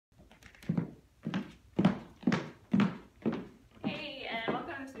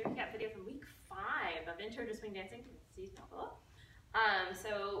swing dancing to Steve's Balboa.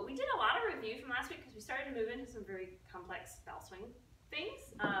 So we did a lot of review from last week because we started to move into some very complex ball swing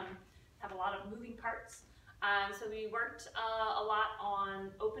things. Have a lot of moving parts. So we worked a lot on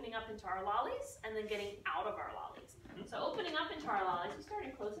opening up into our lollies and then getting out of our lollies. So opening up into our lollies, we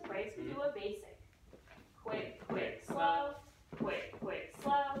started close and breaks. We do a basic. Quick, quick, slow. Quick, quick,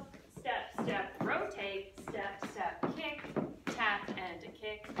 slow. Step, step, rotate. Step, step, kick. Tap and a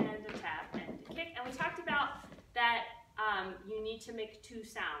kick and a tap and a kick. And we talked about that you need to make two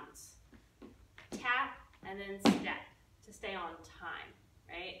sounds. Tap and then step to stay on time,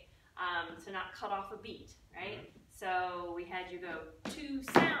 right? To not cut off a beat, right? So we had you go 2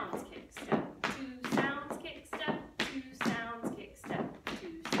 sounds, kick, step, 2 sounds, kick, step, 2 sounds, kick, step,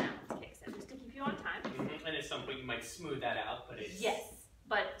 2 sounds, kick, step, just to keep you on time. And at some point you might smooth that out, but it's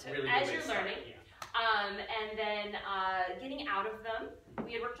really as you're learning. And then getting out of them.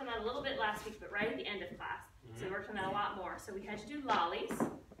 We had worked on that a little bit last week, but right at the end of class. So we worked on that a lot more. So we had to do lollies,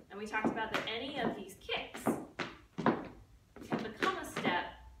 and we talked about that any of these kicks can become a step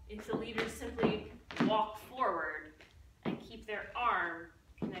if the leaders simply walk forward and keep their arm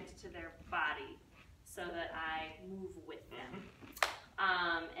connected to their body so that I move with them.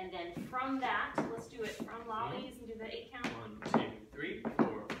 And then from that, let's do it from lollies and do the 8 count. 1, 2, 3,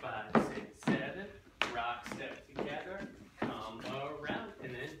 4, 5, 6, 7. Rock, step together, come around,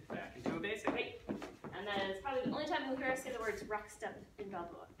 and then back into a basic. Right. And then it's probably the only time you'll hear us say the words rock, step, in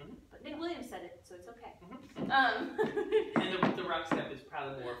Balboa. But Nick Williams said it, so it's okay. And the rock step is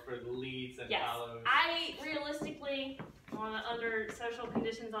probably more for the leads and follows. I realistically, under social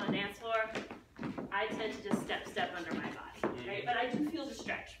conditions on a dance floor, I tend to just step under my body, right? But I do feel the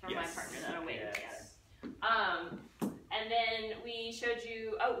stretch from my partner that I'm waiting together. And then we showed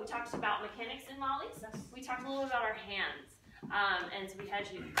you, we talked about mechanics in lollies. We talked a little bit about our hands. And so we had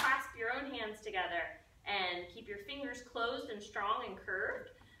you clasp your own hands together and keep your fingers closed and strong and curved,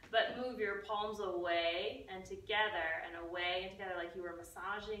 but move your palms away and together and away and together like you were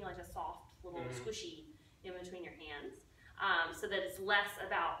massaging like a soft little squishy in between your hands. So that it's less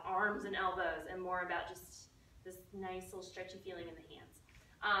about arms and elbows and more about just this nice little stretchy feeling in the hands.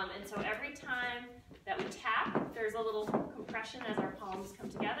 And so every time that we tap, there's a little compression as our palms come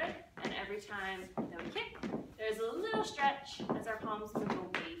together, and every time that we kick, there's a little stretch as our palms move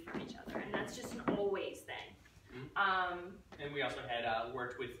away from each other, and that's just an always thing. And we also had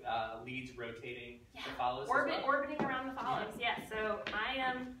worked with leads rotating the follows orbiting around the follows, So I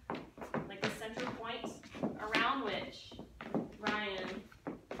am like the central point around which Ryan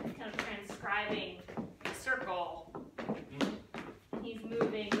is kind of transcribing the circle. He's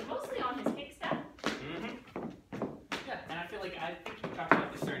moving mostly on his kick step. Yeah, and I think you talked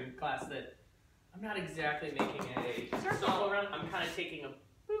about this during class that I'm not exactly making a circle around. I'm kind of taking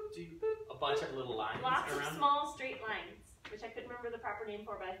a bunch of little lines around. Lots of small straight lines, which I couldn't remember the proper name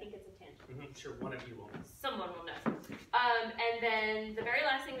for, but I think it's a tangent. Sure, one of you will know. Someone will know. And then the very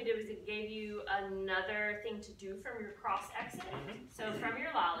last thing we did was it gave you another thing to do from your cross exit. So from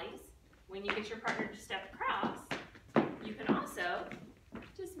your lollies, when you get your partner to step across, you can also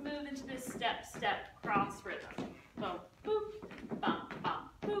just move into this step, step, cross rhythm. Boom, boop, bump,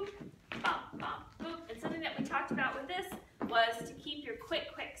 bump, boop, bump, bump, boop. And something that we talked about with this was to keep your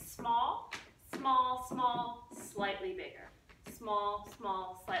quick, quick, small, small, small, slightly bigger. Small,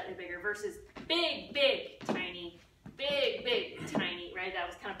 small, slightly bigger versus big, big, tiny, big, big, tiny, right? That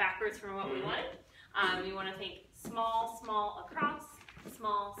was kind of backwards from what we wanted. We want to think small, small, across,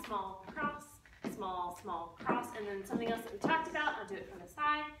 small, small, across, small, small, cross, and then something else that we talked about, I'll do it from the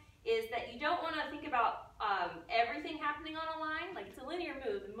side, is that you don't want to think about everything happening on a line. Like, it's a linear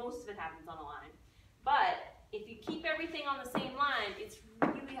move, and most of it happens on a line. But if you keep everything on the same line, it's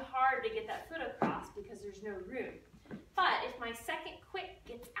really hard to get that foot across because there's no room. But if my second quick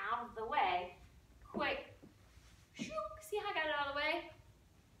gets out of the way, quick, shoop, see how I got it out of the way?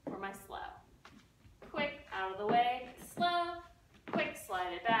 Or my slow. Quick, out of the way, slow, quick,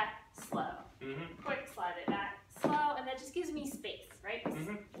 slide it back, slow. Quick, slide it back, slow, and that just gives me space, right?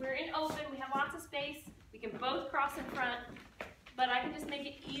 We're in open, we have lots of space, we can both cross in front, but I can just make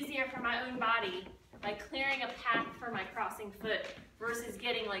it easier for my own body by clearing a path for my crossing foot versus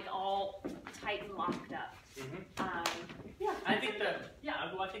getting like all tight and locked up. I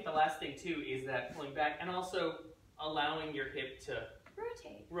think the last thing too is that pulling back and also allowing your hip to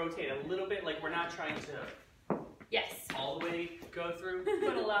rotate a little bit. Like, we're not trying to all the way go through,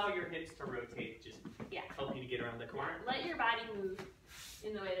 but allow your hips to rotate. Just help you to get around the corner. Let your body move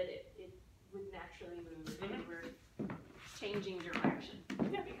in the way that it would naturally move if you were changing direction.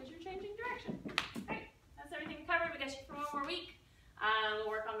 Because you're changing direction. All right, that's everything covered. We got you for one more week. We'll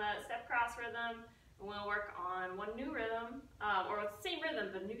work on the step cross rhythm. And we'll work on one new rhythm, or the same rhythm,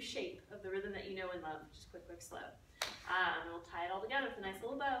 but a new shape of the rhythm that you know and love. Just quick, quick, slow. And we'll tie it all together with a nice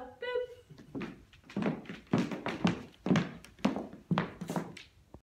little bow. Boom.